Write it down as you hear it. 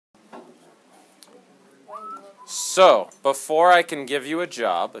So, before I can give you a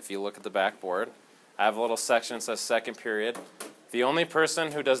job, if you look at the backboard, I have a little section that says second period. The only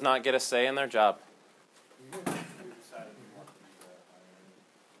person who does not get a say in their job.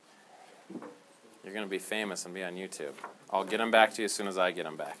 You're going to be famous and be on YouTube. I'll get them back to you as soon as I get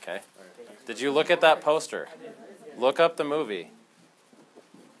them back, okay? Did you look at that poster? Look up the movie.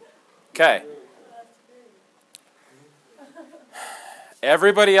 Okay.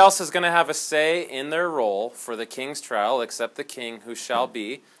 Everybody else is going to have a say in their role for the king's trial, except the king, who shall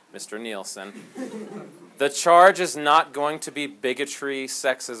be Mr. Nielsen. The charge is not going to be bigotry,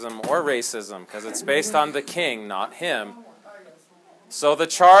 sexism, or racism, because it's based on the king, not him. So the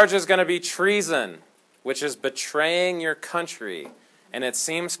charge is going to be treason, which is betraying your country. And it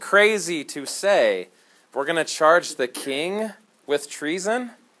seems crazy to say, we're going to charge the king with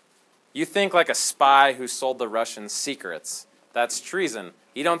treason? You think like a spy who sold the Russians secrets. That's treason.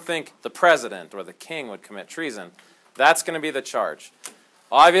 You don't think the president or the king would commit treason. That's going to be the charge.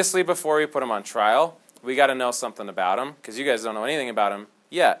 Obviously, before we put him on trial, we got to know something about him, because you guys don't know anything about him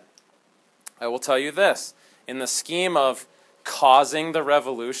yet. I will tell you this. In the scheme of causing the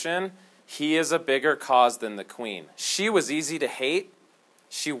revolution, he is a bigger cause than the queen. She was easy to hate.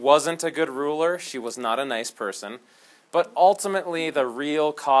 She wasn't a good ruler. She was not a nice person. But ultimately, the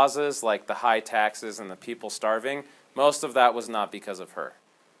real causes, like the high taxes and the people starving, most of that was not because of her.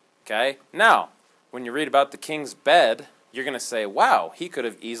 Okay? Now, when you read about the king's bed, you're going to say, wow, he could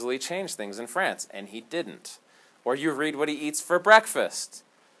have easily changed things in France, and he didn't. Or you read what he eats for breakfast.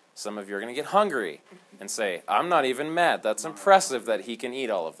 Some of you are going to get hungry and say, I'm not even mad. That's impressive that he can eat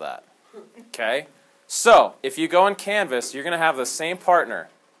all of that. Okay? So, if you go in Canvas, you're going to have the same partner.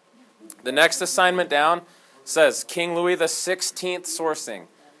 The next assignment down says King Louis XVI sourcing.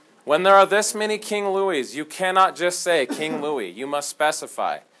 When there are this many King Louis, you cannot just say King Louis. You must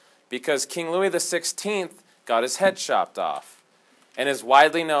specify. Because King Louis XVI got his head chopped off and is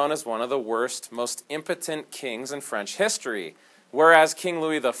widely known as one of the worst, most impotent kings in French history. Whereas King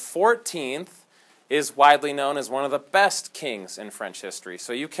Louis XIV is widely known as one of the best kings in French history.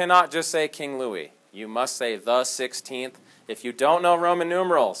 So you cannot just say King Louis. You must say the 16th. If you don't know Roman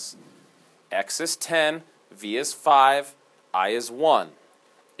numerals, X is 10, V is 5, I is 1.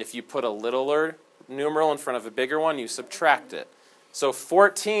 If you put a littler numeral in front of a bigger one, you subtract it. So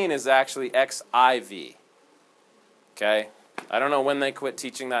 14 is actually XIV. Okay? I don't know when they quit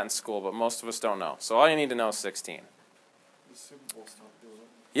teaching that in school, but most of us don't know. So all you need to know is 16.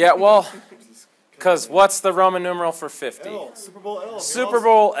 Yeah, well, because what's the Roman numeral for 50? L. Super Bowl L. Super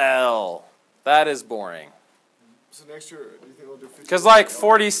Bowl L. That is boring. So next year, do you think we'll do 50? Because like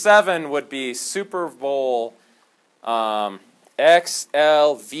 47 would be Super Bowl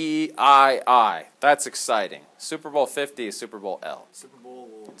XLVII. That's exciting. Super Bowl 50 is Super Bowl L. Super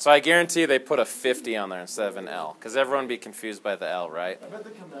Bowl. So I guarantee they put a 50 on there instead of an L. Because everyone would be confused by the L, right? I bet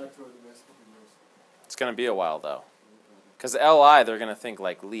they come back to it in the next couple of years. It's going to be a while, though. Because LI, they're going to think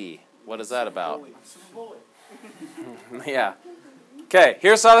like Lee. What is that about? Super Bowl. Yeah. Okay,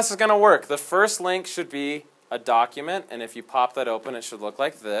 here's how this is going to work. The first link should be a document, and if you pop that open, it should look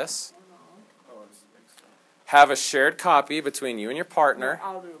like this. Have a shared copy between you and your partner.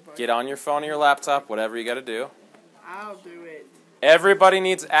 I'll do it, buddy. Get on your phone or your laptop, whatever you got to do. I'll do it. Everybody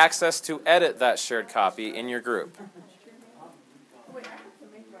needs access to edit that shared copy in your group.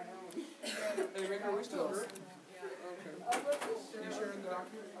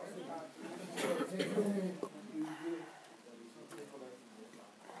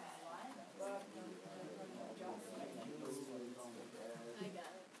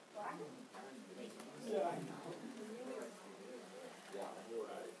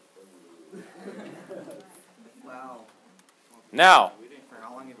 Wow. Now, For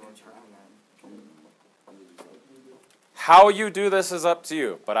how long have you been trying that? how you do this is up to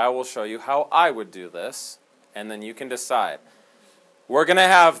you, but I will show you how I would do this, and then you can decide. We're going to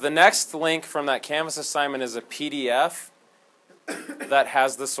have the next link from that Canvas assignment is a PDF that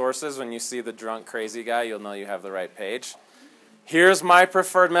has the sources. When you see the drunk crazy guy, you'll know you have the right page. Here's my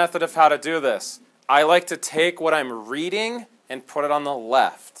preferred method of how to do this. I like to take what I'm reading and put it on the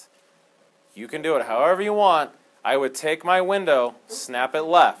left. You can do it however you want. I would take my window, snap it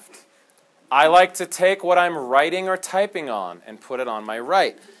left. I like to take what I'm writing or typing on and put it on my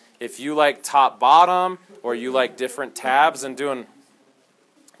right. If you like top-bottom or you like different tabs and doing...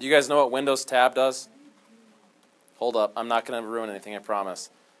 Do you guys know what Windows tab does? Hold up, I'm not going to ruin anything, I promise.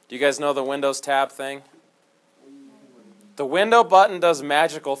 Do you guys know the Windows tab thing? The window button does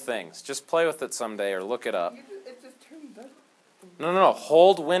magical things. Just play with it someday or look it up. It just turned up. No.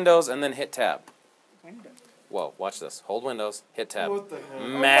 Hold Windows and then hit tab. Window. Whoa, watch this. Hold Windows, hit tab. What the hell?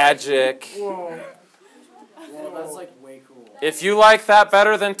 Magic. Whoa. Well, that's like way cool. If you like that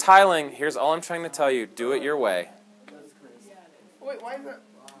better than tiling, here's all I'm trying to tell you. Do it your way. That's crazy. Wait, why is that?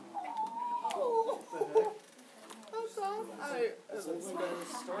 Oh, that's awesome.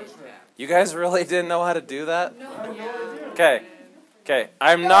 You guys really didn't know how to do that? Okay. Okay.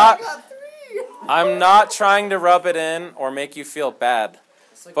 I'm not trying to rub it in or make you feel bad.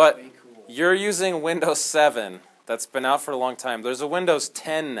 It's like But way cool. you're using Windows 7. That's been out for a long time. There's a Windows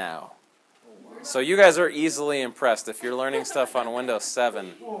 10 now. So you guys are easily impressed if you're learning stuff on Windows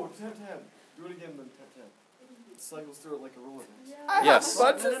 7. Whoa, tap tap. Do it again, then tap tap. It cycles through it like a roller coaster. I Yes.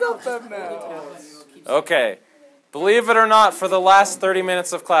 have bunches of them now. Okay. Believe it or not, for the last 30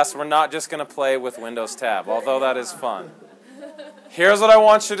 minutes of class, we're not just going to play with Windows Tab, although that is fun. Here's what I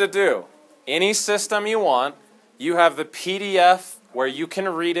want you to do. Any system you want, you have the PDF where you can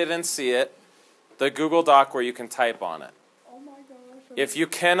read it and see it, the Google Doc where you can type on it. Oh my gosh. If you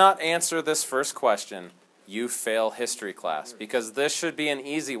cannot answer this first question, you fail history class, because this should be an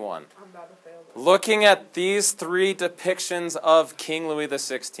easy one. I'm about to fail this. Looking at these three depictions of King Louis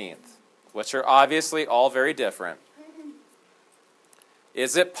XVI, which are obviously all very different,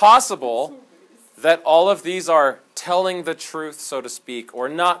 is it possible that all of these are telling the truth, so to speak, or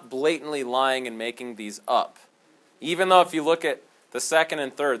not blatantly lying and making these up? Even though if you look at the second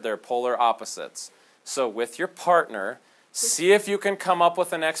and third, they're polar opposites. So with your partner, see if you can come up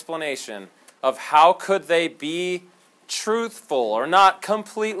with an explanation of how could they be truthful or not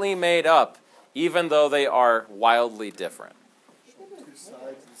completely made up, even though they are wildly different. Two sides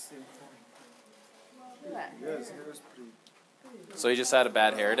of the same coin. Look at Yeah, his hair is pretty. So you just had a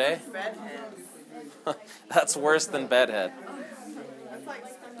bad hair day? that. Bedhead. That's worse than bedhead. That's like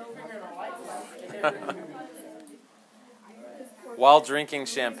fingering a light bulb. While drinking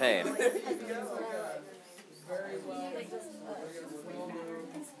champagne.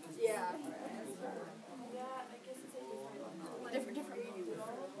 Yeah. Different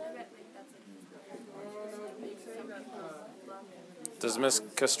Does Miss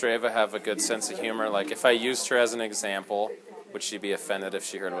Kostreva have a good sense of humor? Like, if I used her as an example, would she be offended if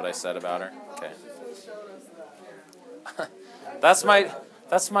she heard what I said about her? Okay.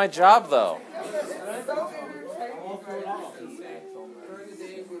 That's my job, though.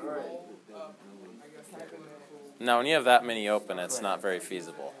 No, when you have that many open, it's not very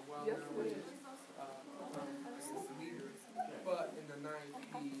feasible.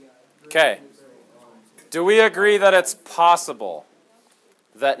 Okay. Do we agree that it's possible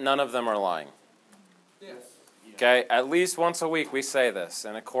that none of them are lying? Okay, at least once a week we say this.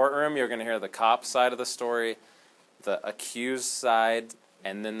 In a courtroom, you're going to hear the cop side of the story, the accused side,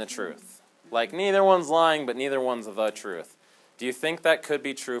 and then the truth. Like, neither one's lying, but neither one's the truth. Do you think that could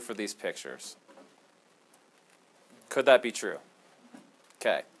be true for these pictures? Could that be true?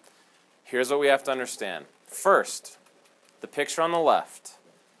 Okay. Here's what we have to understand. First, the picture on the left.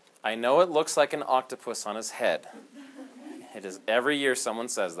 I know it looks like an octopus on his head. It is every year someone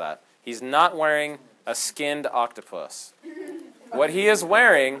says that. He's not wearing a skinned octopus. What he is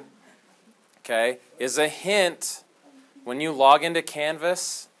wearing, okay, is a hint when you log into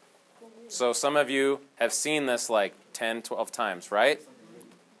Canvas. So some of you have seen this like 10, 12 times, right?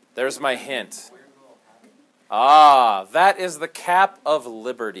 There's my hint. Ah, that is the Cap of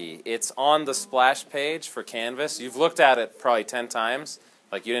Liberty. It's on the splash page for Canvas. You've looked at it probably 10 times.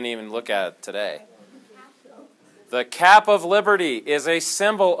 Like you didn't even look at it today. The Cap of Liberty is a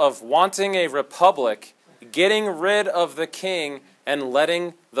symbol of wanting a republic, getting rid of the king, and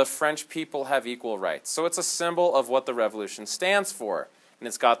letting the French people have equal rights. So it's a symbol of what the revolution stands for. And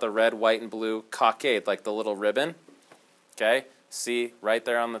it's got the red, white, and blue cockade, like the little ribbon. Okay? See right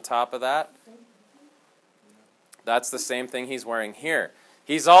there on the top of that? That's the same thing he's wearing here.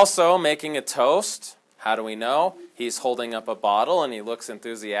 He's also making a toast. How do we know? He's holding up a bottle and he looks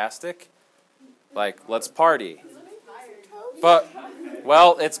enthusiastic. Like, let's party. But,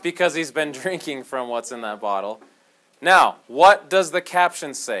 well, it's because he's been drinking from what's in that bottle. Now, what does the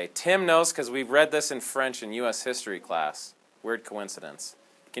caption say? Tim knows because we read this in French in U.S. history class. Weird coincidence.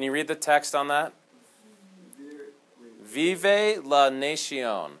 Can you read the text on that? Vive la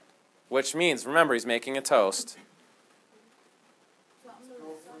nation. Which means, remember, he's making a toast.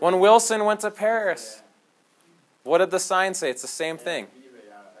 When Wilson went to Paris, what did the sign say? It's the same thing.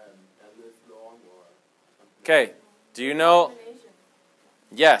 Okay, do you know?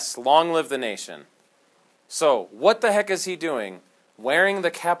 Yes, long live the nation. So, what the heck is he doing? Wearing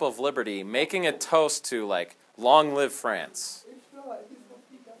the Cap of Liberty, making a toast to, like, long live France.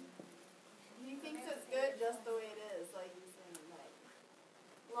 He thinks it's good just the way it is, like he's saying,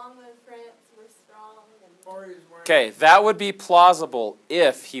 like, long live France, we're strong. And Okay, that would be plausible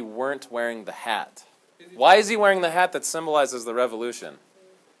if he weren't wearing the hat. Why is he wearing the hat that symbolizes the revolution?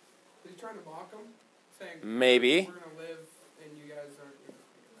 He's trying to mock him, saying, Maybe. we're going to live and you guys aren't.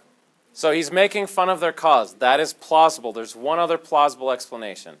 So he's making fun of their cause. That is plausible. There's one other plausible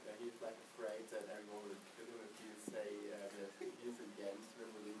explanation. Yeah, he's like afraid that everyone will kill him if you say that he's against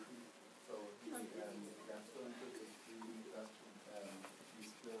revolution. So he's that's going to he's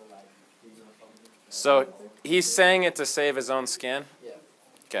still like king or something. So he's saying it to save his own skin? Yeah.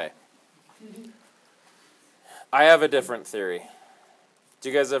 Okay. I have a different theory. Do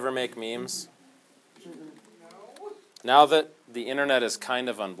you guys ever make memes? Now that the internet is kind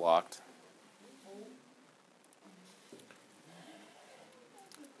of unblocked,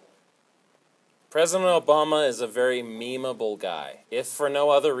 President Obama is a very memeable guy, if for no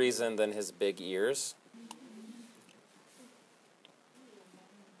other reason than his big ears.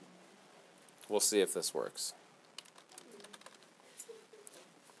 We'll see if this works.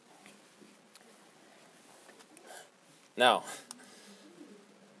 Now,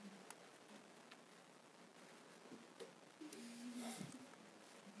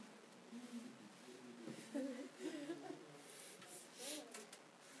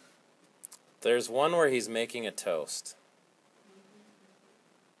 there's one where he's making a toast.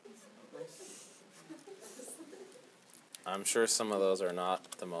 I'm sure some of those are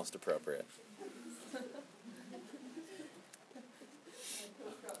not the most appropriate.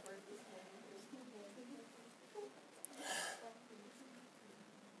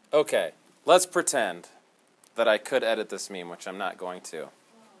 Okay, let's pretend that I could edit this meme, which I'm not going to.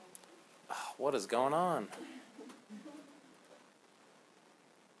 What is going on?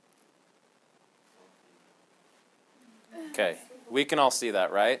 Okay, we can all see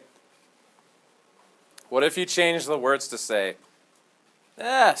that, right? What if you change the words to say,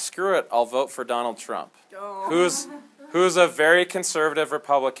 screw it, I'll vote for Donald Trump, who's a very conservative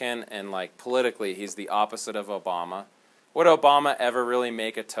Republican, and like politically he's the opposite of Obama. Would Obama ever really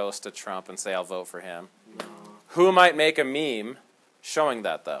make a toast to Trump and say, I'll vote for him? No. Who might make a meme showing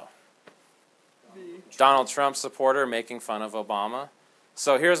that, though? Donald Trump supporter making fun of Obama.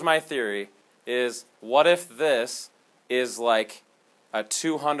 So here's my theory, is what if this is like a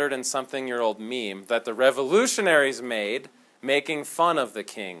 200-and-something-year-old meme that the revolutionaries made making fun of the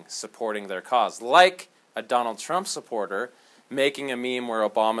king supporting their cause, like a Donald Trump supporter making a meme where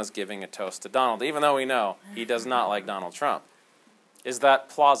Obama's giving a toast to Donald, even though we know he does not like Donald Trump. Is that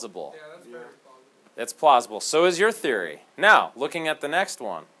plausible? Yeah, that's very plausible. It's plausible. So is your theory. Now, looking at the next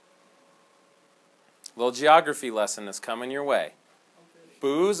one. Little geography lesson is coming your way.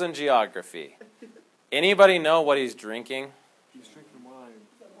 Booze and geography. Anybody know what he's drinking? He's drinking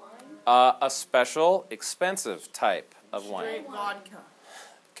wine. A special, expensive type of wine. Straight vodka.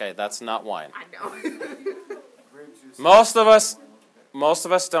 Okay, that's not wine. I know. Grape juice. Most of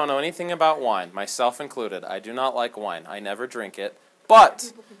us don't know anything about wine, myself included. I do not like wine. I never drink it.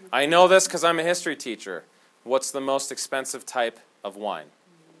 But I know this because I'm a history teacher. What's the most expensive type of wine?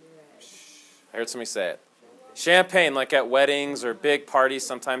 I heard somebody say it. Champagne, like at weddings or big parties,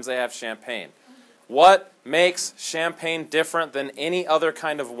 sometimes they have champagne. What makes champagne different than any other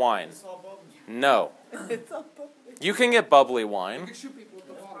kind of wine? No. You can get bubbly You wine. can shoot people with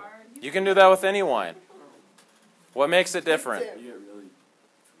the bottle. You can do that with any wine. What makes it different? You get really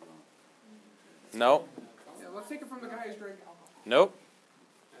drunk. Nope. Yeah, let's take it from the guy who's drinking alcohol. Nope.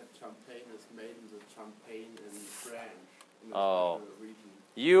 Champagne is made in the Champagne in France. In the Oh. region.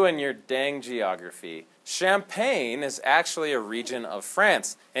 You and your dang geography. Champagne is actually a region of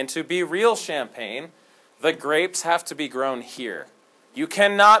France. And to be real champagne, the grapes have to be grown here. You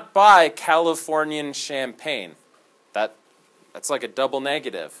cannot buy Californian champagne. That's like a double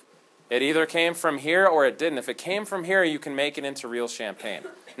negative. It either came from here or it didn't. If it came from here, you can make it into real champagne.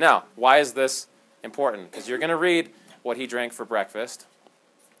 Now, why is this important? Because you're going to read what he drank for breakfast.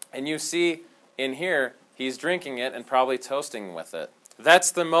 And you see in here, he's drinking it and probably toasting with it.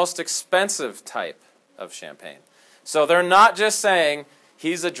 That's the most expensive type of champagne. So they're not just saying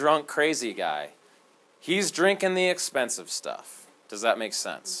he's a drunk, crazy guy. He's drinking the expensive stuff. Does that make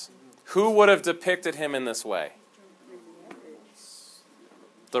sense? Who would have depicted him in this way?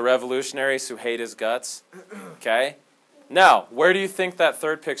 The revolutionaries who hate his guts. Okay? Now, where do you think that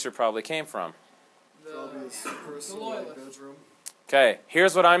third picture probably came from? Probably his personal loyalist. bedroom. Okay,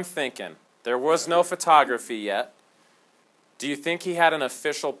 here's what I'm thinking. There was no photography yet. Do you think he had an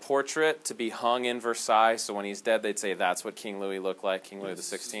official portrait to be hung in Versailles, so when he's dead they'd say that's what King Louis looked like, King Louis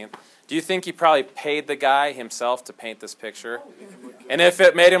XVI? Do you think he probably paid the guy himself to paint this picture? And if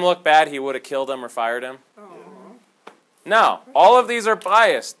it made him look bad, he would have killed him or fired him? No, all of these are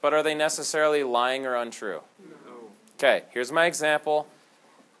biased, but are they necessarily lying or untrue? Okay, here's my example.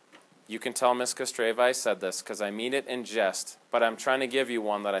 You can tell Miss Kostreva I said this because I mean it in jest, but I'm trying to give you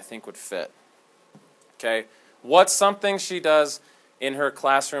one that I think would fit. Okay? What's something she does in her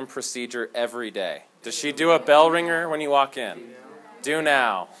classroom procedure every day? Does she do a bell ringer when you walk in? Do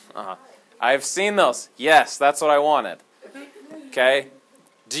now. I've seen those. Yes, that's what I wanted. Okay?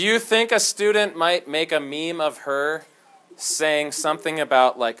 Do you think a student might make a meme of her saying something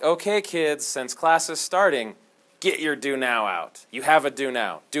about like, okay, kids, since class is starting, get your do now out. You have a do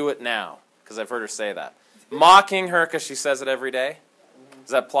now. Do it now. Because I've heard her say that. Mocking her because she says it every day?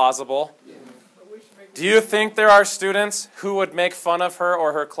 Is that plausible? Do you think there are students who would make fun of her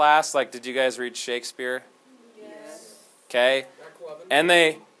or her class? Like, did you guys read Shakespeare? Yes. Okay.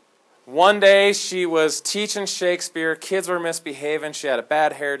 And one day she was teaching Shakespeare. Kids were misbehaving. She had a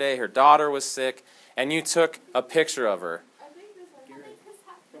bad hair day. Her daughter was sick. And you took a picture of her.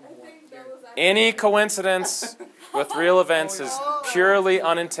 Any coincidence with real events is purely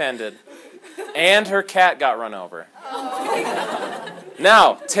unintended. And her cat got run over.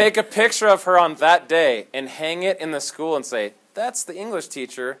 Now, take a picture of her on that day and hang it in the school and say, that's the English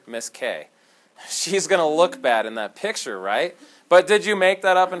teacher, Miss K. She's going to look bad in that picture, right? But did you make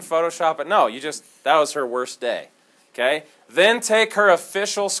that up and Photoshop it? No, that was her worst day. Okay? Then take her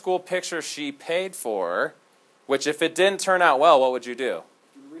official school picture she paid for, which if it didn't turn out well, what would you do?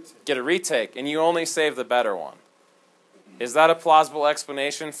 Get a retake, and you only save the better one. Is that a plausible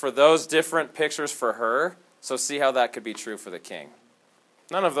explanation for those different pictures for her? So see how that could be true for the king.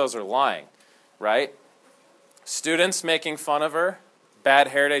 None of those are lying, right? Students making fun of her, bad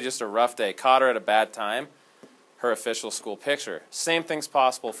hair day, just a rough day, caught her at a bad time, her official school picture. Same thing's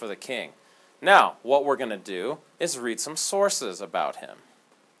possible for the king. Now, what we're going to do is read some sources about him.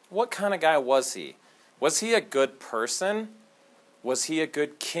 What kind of guy was he? Was he a good person? Was he a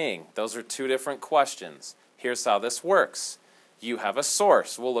good king? Those are two different questions. Here's how this works. You have a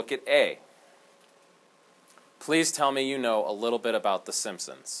source. We'll look at A. Please tell me you know a little bit about The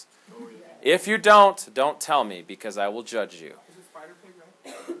Simpsons. If you don't tell me because I will judge you. Is it Spider Pig,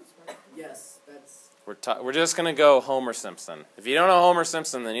 right? Yes, that's... We're just going to go Homer Simpson. If you don't know Homer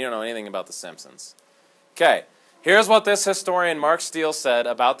Simpson, then you don't know anything about The Simpsons. Okay, here's what this historian Mark Steele said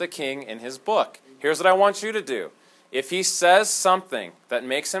about the king in his book. Here's what I want you to do. If he says something that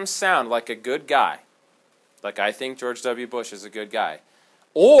makes him sound like a good guy, like I think George W. Bush is a good guy,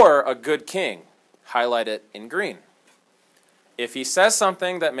 or a good king, highlight it in green. If he says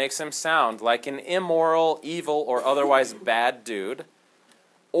something that makes him sound like an immoral, evil, or otherwise bad dude,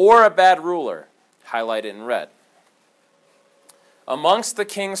 or a bad ruler, highlight it in red. Amongst the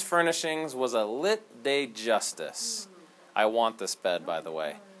king's furnishings was a lit day justice. I want this bed, by the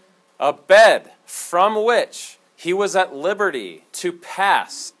way. A bed from which he was at liberty to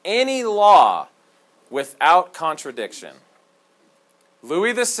pass any law without contradiction.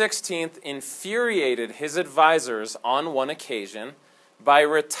 Louis XVI infuriated his advisors on one occasion by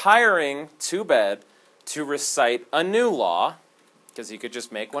retiring to bed to recite a new law, because he could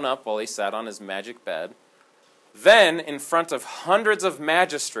just make one up while he sat on his magic bed. Then, in front of hundreds of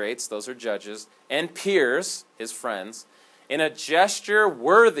magistrates, those are judges, and peers, his friends, in a gesture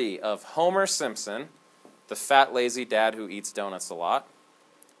worthy of Homer Simpson, the fat, lazy dad who eats donuts a lot,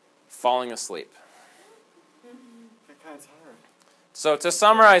 falling asleep. That kind of tired. So to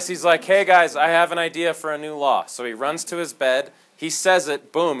summarize, he's like, hey guys, I have an idea for a new law. So he runs to his bed, he says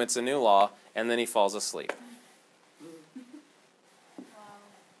it, boom, it's a new law, and then he falls asleep.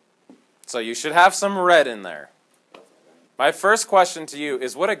 So you should have some red in there. My first question to you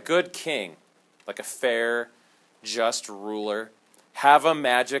is, would a good king, like a fair, just ruler, have a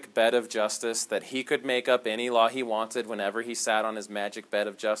magic bed of justice that he could make up any law he wanted whenever he sat on his magic bed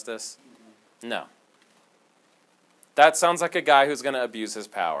of justice? No. That sounds like a guy who's going to abuse his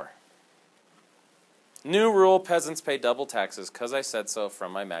power. New rule, peasants pay double taxes because I said so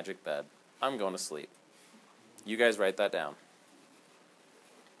from my magic bed. I'm going to sleep. You guys write that down.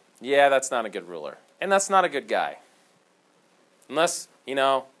 Yeah, that's not a good ruler. And that's not a good guy. Unless,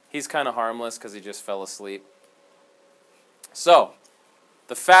 he's kind of harmless because he just fell asleep. So,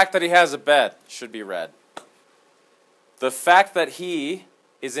 the fact that he has a bed should be read. The fact that he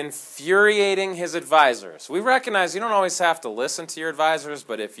is infuriating his advisors. We recognize you don't always have to listen to your advisors,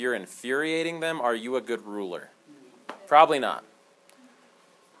 but if you're infuriating them, are you a good ruler? Probably not.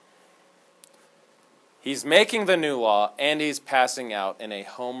 He's making the new law, and he's passing out in a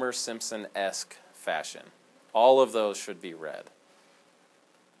Homer Simpson-esque fashion. All of those should be read.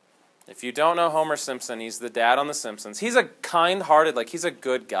 If you don't know Homer Simpson, he's the dad on The Simpsons. He's a kind-hearted, he's a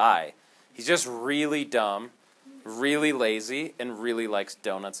good guy. He's just really dumb, really lazy, and really likes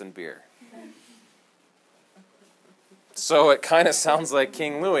donuts and beer. So it kind of sounds like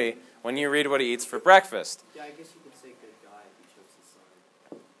King Louis when you read what he eats for breakfast. Yeah, I guess you could say good guy if he chokes his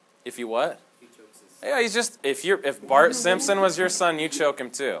son. If you what? If he chokes his son. Yeah, he's just, if Bart Simpson was your son, you choke him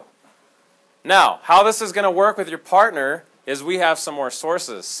too. Now, how this is going to work with your partner is we have some more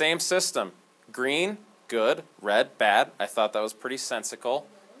sources. Same system. Green, good. Red, bad. I thought that was pretty sensical.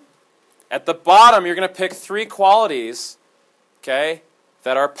 At the bottom, you're going to pick 3 qualities, okay,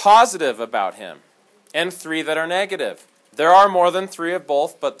 that are positive about him, and 3 that are negative. There are more than 3 of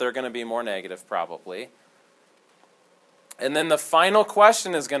both, but they're going to be more negative probably. And then the final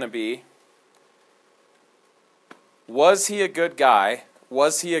question is going to be, was he a good guy?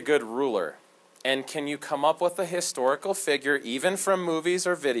 Was he a good ruler? And can you come up with a historical figure, even from movies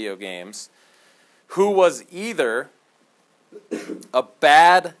or video games, who was either a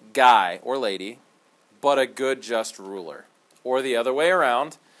bad guy or lady, but a good, just ruler? Or the other way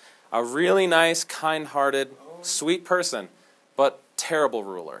around, a really nice, kind-hearted, sweet person, but terrible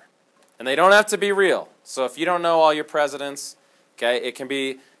ruler. And they don't have to be real. So if you don't know all your presidents, okay, it can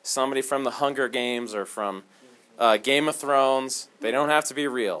be somebody from the Hunger Games or from Game of Thrones. They don't have to be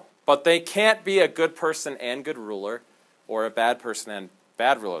real. But they can't be a good person and good ruler, or a bad person and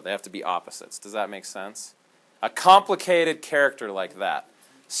bad ruler. They have to be opposites. Does that make sense? A complicated character like that.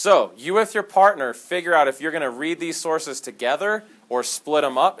 So, you with your partner figure out if you're going to read these sources together or split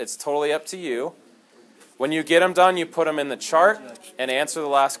them up. It's totally up to you. When you get them done, you put them in the chart and answer the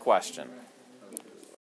last question.